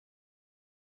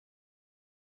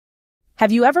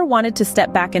Have you ever wanted to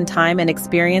step back in time and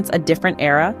experience a different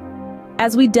era?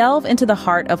 As we delve into the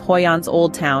heart of Hoi An's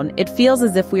Old Town, it feels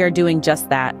as if we are doing just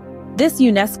that. This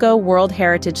UNESCO World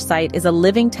Heritage Site is a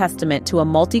living testament to a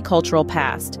multicultural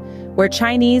past, where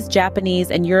Chinese,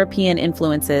 Japanese, and European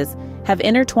influences have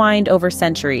intertwined over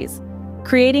centuries,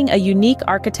 creating a unique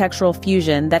architectural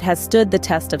fusion that has stood the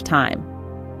test of time.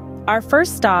 Our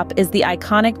first stop is the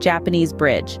iconic Japanese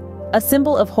Bridge, a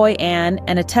symbol of Hoi An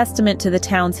and a testament to the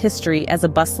town's history as a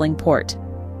bustling port.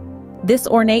 This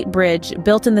ornate bridge,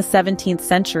 built in the 17th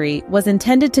century, was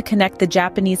intended to connect the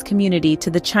Japanese community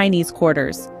to the Chinese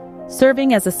quarters,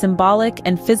 serving as a symbolic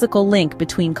and physical link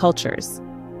between cultures.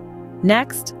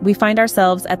 Next, we find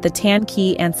ourselves at the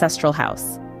Tranquil Ancestral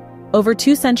House. Over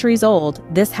 2 centuries old,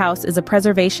 this house is a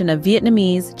preservation of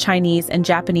Vietnamese, Chinese, and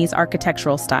Japanese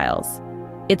architectural styles.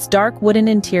 Its dark wooden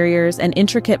interiors and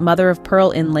intricate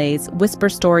mother-of-pearl inlays whisper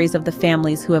stories of the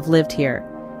families who have lived here,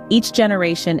 each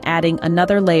generation adding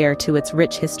another layer to its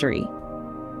rich history.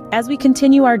 As we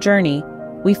continue our journey,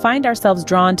 we find ourselves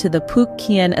drawn to the PUK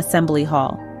Ken Assembly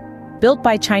Hall. Built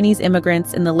by Chinese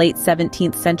immigrants in the late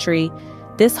 17th century,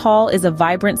 this hall is a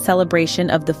vibrant celebration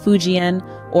of the Fujian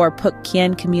or PUK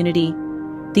Ken community.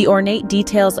 The ornate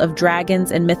details of dragons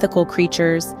and mythical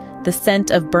creatures, the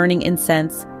scent of burning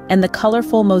incense, and the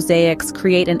colorful mosaics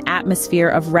create an atmosphere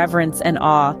of reverence and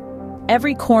awe.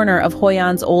 Every corner of Hoi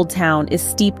An's Old Town is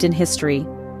steeped in history.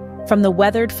 From the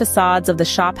weathered facades of the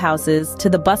shophouses to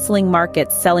the bustling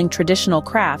markets selling traditional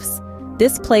crafts,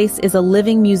 this place is a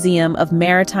living museum of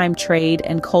maritime trade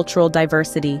and cultural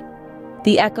diversity.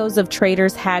 The echoes of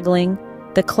traders haggling,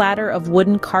 the clatter of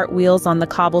wooden cartwheels on the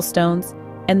cobblestones,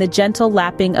 and the gentle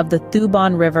lapping of the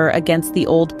Thuban River against the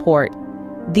old port.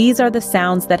 These are the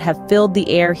sounds that have filled the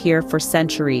air here for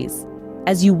centuries.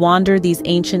 As you wander these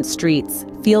ancient streets,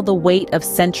 feel the weight of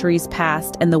centuries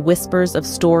past and the whispers of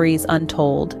stories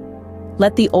untold.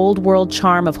 Let the old-world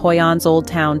charm of Hoi An's Old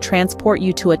Town transport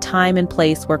you to a time and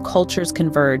place where cultures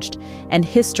converged and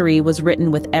history was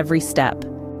written with every step.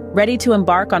 Ready to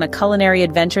embark on a culinary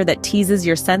adventure that teases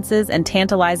your senses and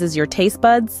tantalizes your taste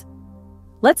buds?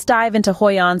 Let's dive into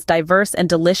Hoi An's diverse and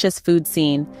delicious food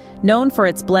scene, known for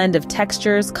its blend of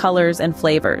textures, colors, and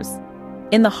flavors.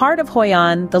 In the heart of Hoi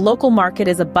An, the local market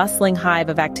is a bustling hive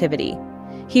of activity.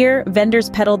 Here,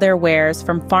 vendors peddle their wares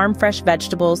from farm-fresh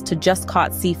vegetables to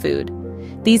just-caught seafood.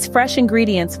 These fresh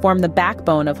ingredients form the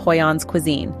backbone of Hoi An's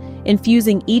cuisine,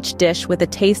 infusing each dish with a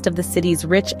taste of the city's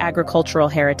rich agricultural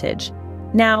heritage.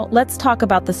 Now, let's talk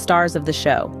about the stars of the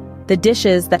show, the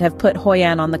dishes that have put Hoi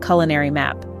An on the culinary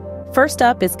map. First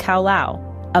up is Cao Lao,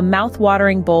 a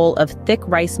mouth-watering bowl of thick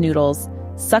rice noodles,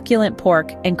 succulent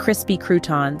pork, and crispy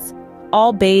croutons,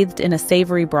 all bathed in a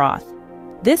savory broth.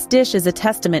 This dish is a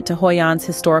testament to Hoi An's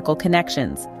historical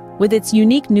connections, with its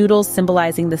unique noodles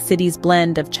symbolizing the city's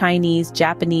blend of Chinese,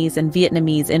 Japanese, and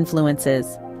Vietnamese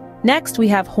influences. Next, we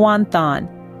have Hoan Thon,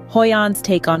 Hoi An's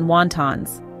take on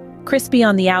wontons. Crispy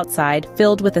on the outside,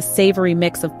 filled with a savory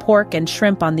mix of pork and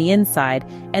shrimp on the inside,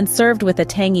 and served with a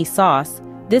tangy sauce,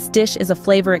 this dish is a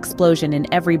flavor explosion in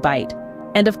every bite.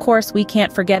 And of course, we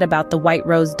can't forget about the white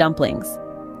rose dumplings.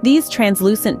 These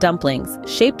translucent dumplings,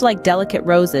 shaped like delicate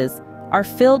roses, are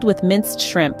filled with minced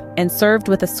shrimp and served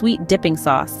with a sweet dipping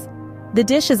sauce. The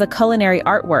dish is a culinary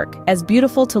artwork, as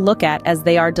beautiful to look at as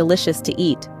they are delicious to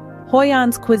eat. Hoi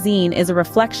An's cuisine is a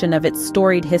reflection of its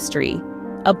storied history,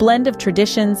 a blend of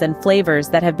traditions and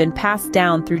flavors that have been passed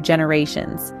down through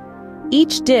generations.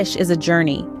 Each dish is a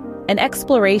journey, an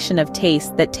exploration of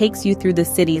taste that takes you through the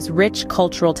city's rich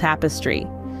cultural tapestry.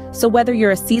 So whether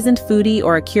you're a seasoned foodie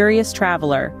or a curious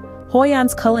traveler, Hoi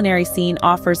An's culinary scene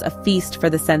offers a feast for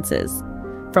the senses.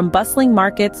 From bustling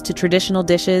markets to traditional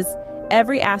dishes,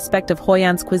 every aspect of Hoi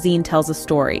An's cuisine tells a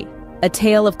story, a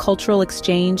tale of cultural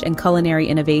exchange and culinary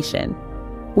innovation.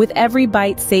 With every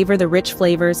bite, savor the rich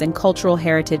flavors and cultural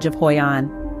heritage of Hoi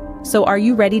An. So are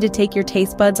you ready to take your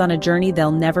taste buds on a journey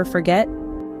they'll never forget?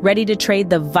 Ready to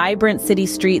trade the vibrant city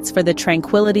streets for the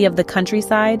tranquility of the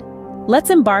countryside?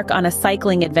 Let's embark on a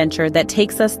cycling adventure that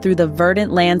takes us through the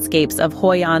verdant landscapes of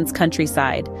Hoi An's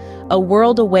countryside, a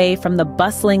world away from the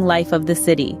bustling life of the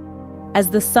city. As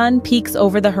the sun peaks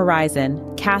over the horizon,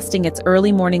 casting its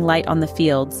early morning light on the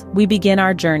fields, we begin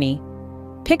our journey.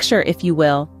 Picture, if you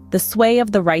will, the sway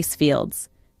of the rice fields,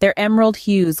 their emerald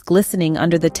hues glistening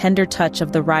under the tender touch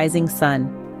of the rising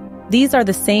sun. These are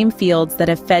the same fields that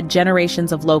have fed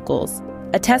generations of locals,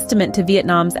 a testament to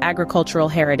Vietnam's agricultural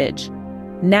heritage.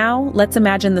 Now, let's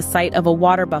imagine the sight of a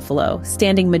water buffalo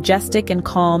standing majestic and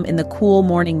calm in the cool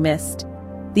morning mist.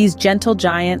 These gentle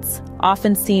giants,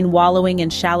 often seen wallowing in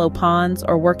shallow ponds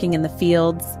or working in the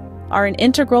fields, are an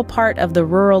integral part of the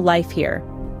rural life here.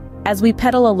 As we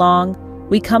pedal along,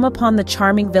 we come upon the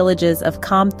charming villages of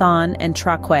Kam Thon and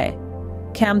Tranquil.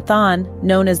 Kam Thon,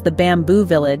 known as the Bamboo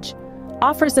Village,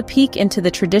 offers a peek into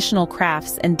the traditional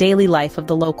crafts and daily life of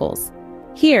the locals.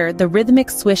 Here, the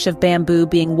rhythmic swish of bamboo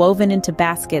being woven into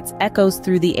baskets echoes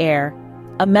through the air,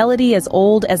 a melody as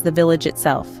old as the village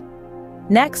itself.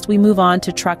 Next, we move on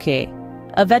to Tranquil,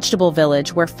 a vegetable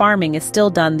village where farming is still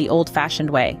done the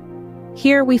old-fashioned way.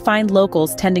 Here we find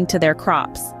locals tending to their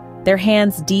crops, their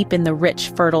hands deep in the rich,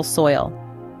 fertile soil.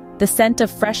 The scent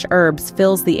of fresh herbs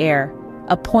fills the air,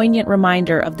 a poignant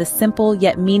reminder of the simple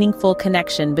yet meaningful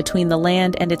connection between the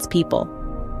land and its people.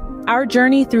 Our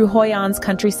journey through Hoi An's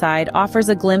countryside offers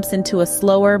a glimpse into a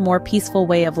slower, more peaceful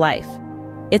way of life.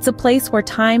 It's a place where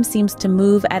time seems to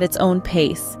move at its own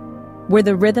pace, where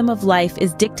the rhythm of life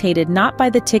is dictated not by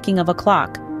the ticking of a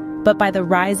clock, but by the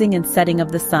rising and setting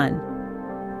of the sun.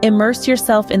 Immerse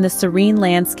yourself in the serene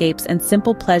landscapes and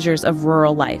simple pleasures of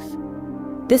rural life.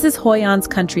 This is Hoi An's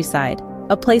countryside,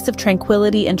 a place of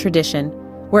tranquility and tradition,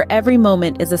 where every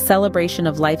moment is a celebration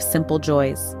of life's simple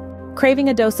joys. Craving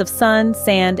a dose of sun,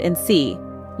 sand, and sea?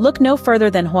 Look no further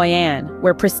than Hoi An,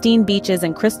 where pristine beaches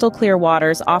and crystal-clear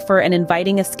waters offer an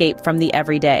inviting escape from the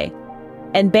everyday.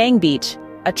 And Bang Beach,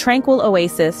 a tranquil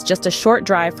oasis just a short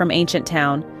drive from ancient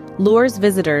town, lures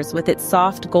visitors with its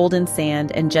soft golden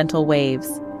sand and gentle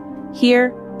waves.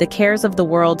 Here, the cares of the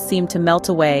world seem to melt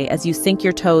away as you sink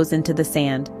your toes into the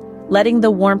sand, letting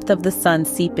the warmth of the sun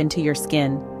seep into your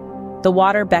skin. The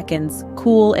water beckons,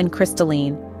 cool and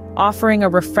crystalline, offering a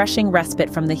refreshing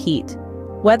respite from the heat.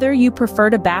 Whether you prefer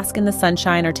to bask in the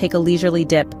sunshine or take a leisurely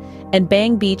dip, and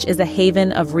Bang Beach is a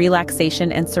haven of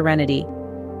relaxation and serenity.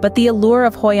 But the allure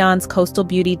of Hoi An's coastal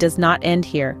beauty does not end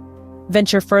here.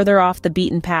 Venture further off the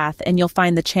beaten path and you'll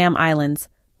find the Cham Islands,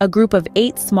 a group of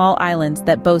 8 small islands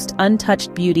that boast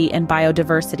untouched beauty and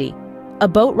biodiversity. A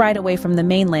boat ride away from the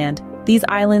mainland, these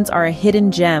islands are a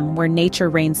hidden gem where nature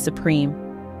reigns supreme.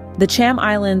 The Cham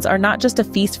Islands are not just a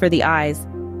feast for the eyes,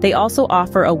 they also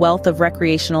offer a wealth of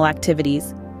recreational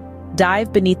activities.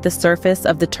 Dive beneath the surface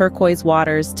of the turquoise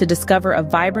waters to discover a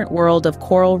vibrant world of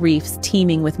coral reefs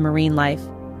teeming with marine life.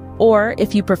 Or,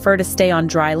 if you prefer to stay on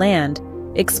dry land,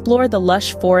 explore the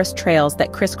lush forest trails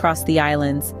that crisscross the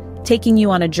islands, taking you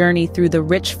on a journey through the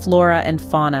rich flora and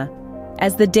fauna.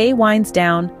 As the day winds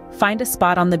down, find a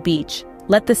spot on the beach,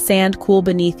 let the sand cool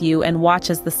beneath you and watch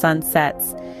as the sun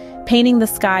sets, painting the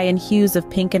sky in hues of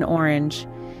pink and orange.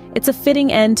 It's a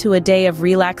fitting end to a day of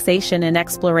relaxation and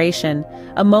exploration,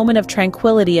 a moment of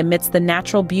tranquility amidst the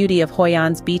natural beauty of Hoi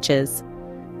An's beaches.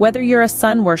 Whether you're a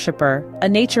sun worshipper, a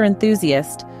nature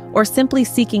enthusiast, or simply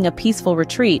seeking a peaceful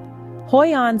retreat,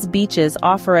 Hoi An's beaches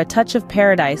offer a touch of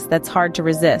paradise that's hard to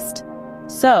resist.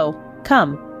 So,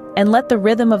 come, and let the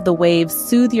rhythm of the waves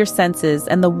soothe your senses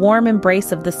and the warm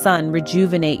embrace of the sun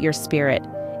rejuvenate your spirit.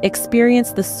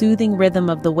 Experience the soothing rhythm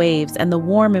of the waves and the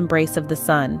warm embrace of the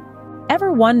sun.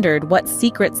 Ever wondered what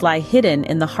secrets lie hidden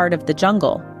in the heart of the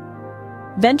jungle?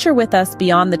 Venture with us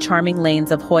beyond the charming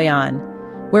lanes of Hoi An,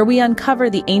 where we uncover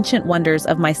the ancient wonders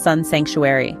of my sun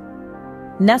sanctuary.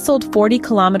 Nestled 40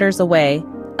 kilometers away,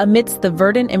 amidst the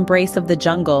verdant embrace of the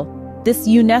jungle, this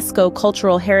UNESCO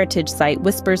cultural heritage site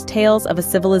whispers tales of a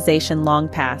civilization long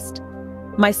past.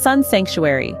 My sun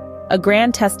sanctuary, a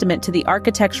grand testament to the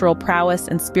architectural prowess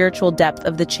and spiritual depth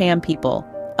of the Cham people,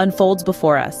 unfolds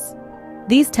before us.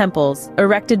 These temples,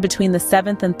 erected between the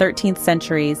 7th and 13th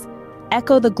centuries,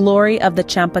 echo the glory of the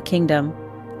Champa kingdom,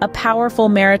 a powerful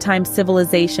maritime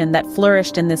civilization that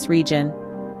flourished in this region.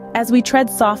 As we tread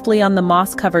softly on the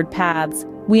moss-covered paths,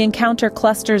 we encounter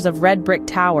clusters of red brick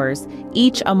towers,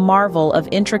 each a marvel of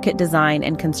intricate design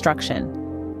and construction.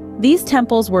 These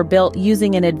temples were built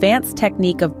using an advanced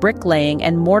technique of bricklaying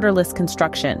and mortarless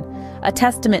construction, a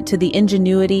testament to the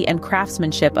ingenuity and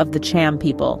craftsmanship of the Cham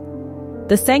people.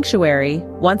 The sanctuary,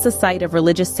 once a site of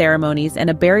religious ceremonies and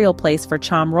a burial place for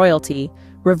Cham royalty,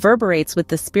 reverberates with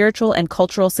the spiritual and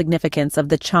cultural significance of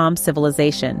the Cham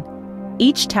civilization.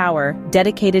 Each tower,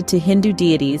 dedicated to Hindu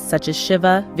deities such as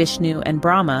Shiva, Vishnu, and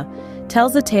Brahma,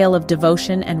 tells a tale of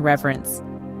devotion and reverence.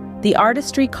 The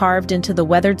artistry carved into the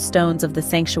weathered stones of the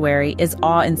sanctuary is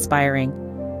awe-inspiring.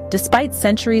 Despite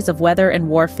centuries of weather and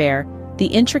warfare, the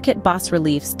intricate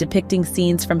bas-reliefs depicting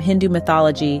scenes from Hindu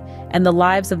mythology and the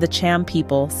lives of the Cham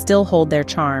people still hold their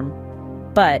charm.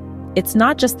 But it's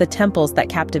not just the temples that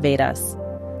captivate us.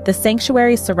 The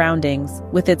sanctuary's surroundings,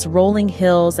 with its rolling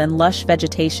hills and lush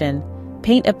vegetation,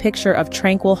 paint a picture of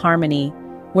tranquil harmony,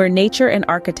 where nature and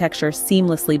architecture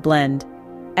seamlessly blend.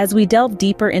 As we delve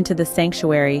deeper into the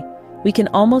sanctuary, we can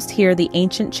almost hear the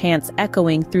ancient chants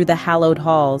echoing through the hallowed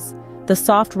halls, the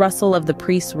soft rustle of the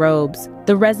priests' robes,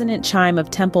 the resonant chime of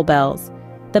temple bells.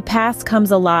 The past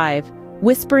comes alive,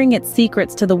 whispering its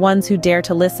secrets to the ones who dare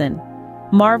to listen.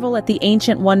 Marvel at the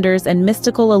ancient wonders and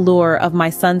mystical allure of my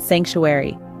son's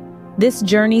sanctuary. This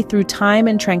journey through time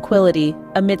and tranquility,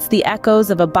 amidst the echoes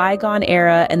of a bygone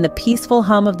era and the peaceful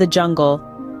hum of the jungle,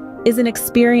 is an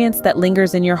experience that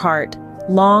lingers in your heart,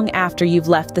 long after you've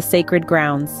left the sacred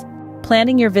grounds.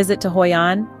 Planning your visit to Hoi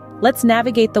An? Let's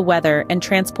navigate the weather and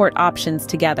transport options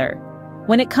together.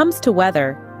 When it comes to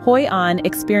weather, Hoi An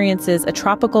experiences a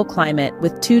tropical climate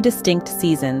with two distinct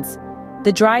seasons.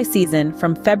 The dry season,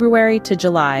 from February to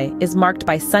July, is marked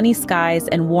by sunny skies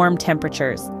and warm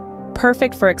temperatures,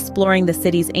 perfect for exploring the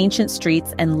city's ancient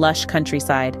streets and lush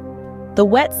countryside. The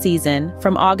wet season,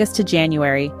 from August to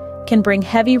January, can bring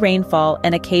heavy rainfall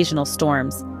and occasional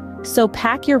storms. So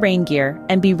pack your rain gear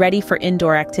and be ready for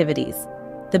indoor activities.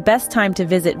 The best time to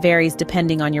visit varies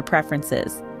depending on your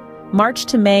preferences. March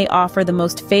to May offer the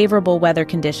most favorable weather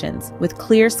conditions, with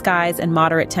clear skies and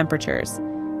moderate temperatures.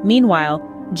 Meanwhile,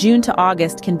 June to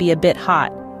August can be a bit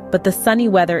hot, but the sunny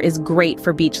weather is great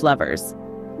for beach lovers.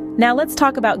 Now let's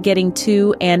talk about getting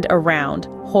to and around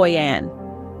Hoi An.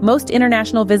 Most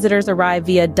international visitors arrive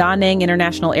via Da Nang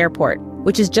International Airport,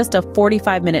 which is just a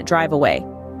 45-minute drive away.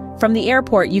 From the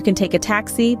airport, you can take a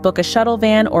taxi, book a shuttle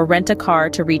van, or rent a car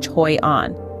to reach Hoi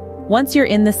An. Once you're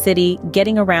in the city,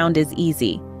 getting around is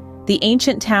easy. The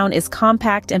ancient town is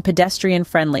compact and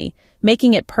pedestrian-friendly,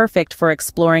 making it perfect for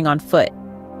exploring on foot.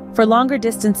 For longer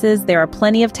distances, there are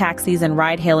plenty of taxis and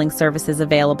ride-hailing services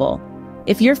available.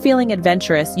 If you're feeling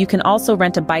adventurous, you can also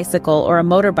rent a bicycle or a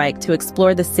motorbike to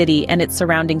explore the city and its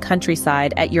surrounding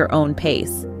countryside at your own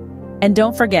pace. And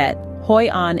don't forget, Hoi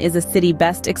An is a city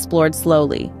best explored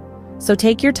slowly. So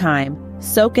take your time,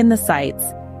 soak in the sights,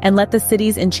 and let the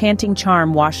city's enchanting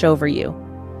charm wash over you.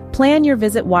 Plan your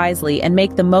visit wisely and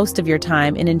make the most of your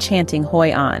time in enchanting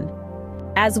Hoi An.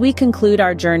 As we conclude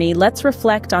our journey, let's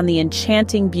reflect on the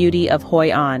enchanting beauty of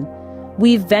Hoi An.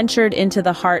 We've ventured into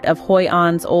the heart of Hoi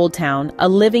An's old town, a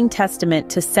living testament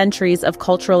to centuries of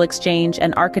cultural exchange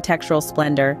and architectural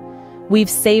splendor. We've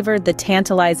savored the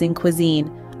tantalizing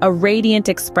cuisine, a radiant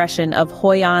expression of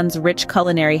Hoi An's rich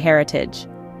culinary heritage.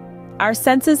 Our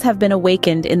senses have been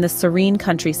awakened in the serene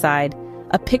countryside,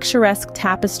 a picturesque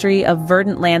tapestry of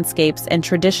verdant landscapes and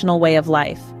traditional way of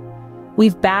life.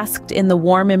 We've basked in the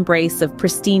warm embrace of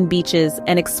pristine beaches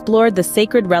and explored the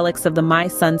sacred relics of the My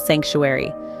Son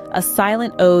sanctuary, a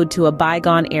silent ode to a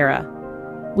bygone era.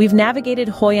 We've navigated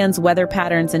Hoi An's weather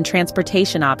patterns and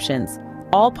transportation options,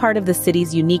 all part of the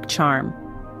city's unique charm.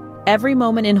 Every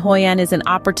moment in Hoi An is an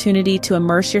opportunity to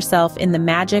immerse yourself in the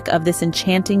magic of this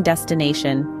enchanting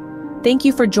destination. Thank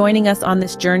you for joining us on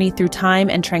this journey through time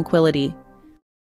and tranquility.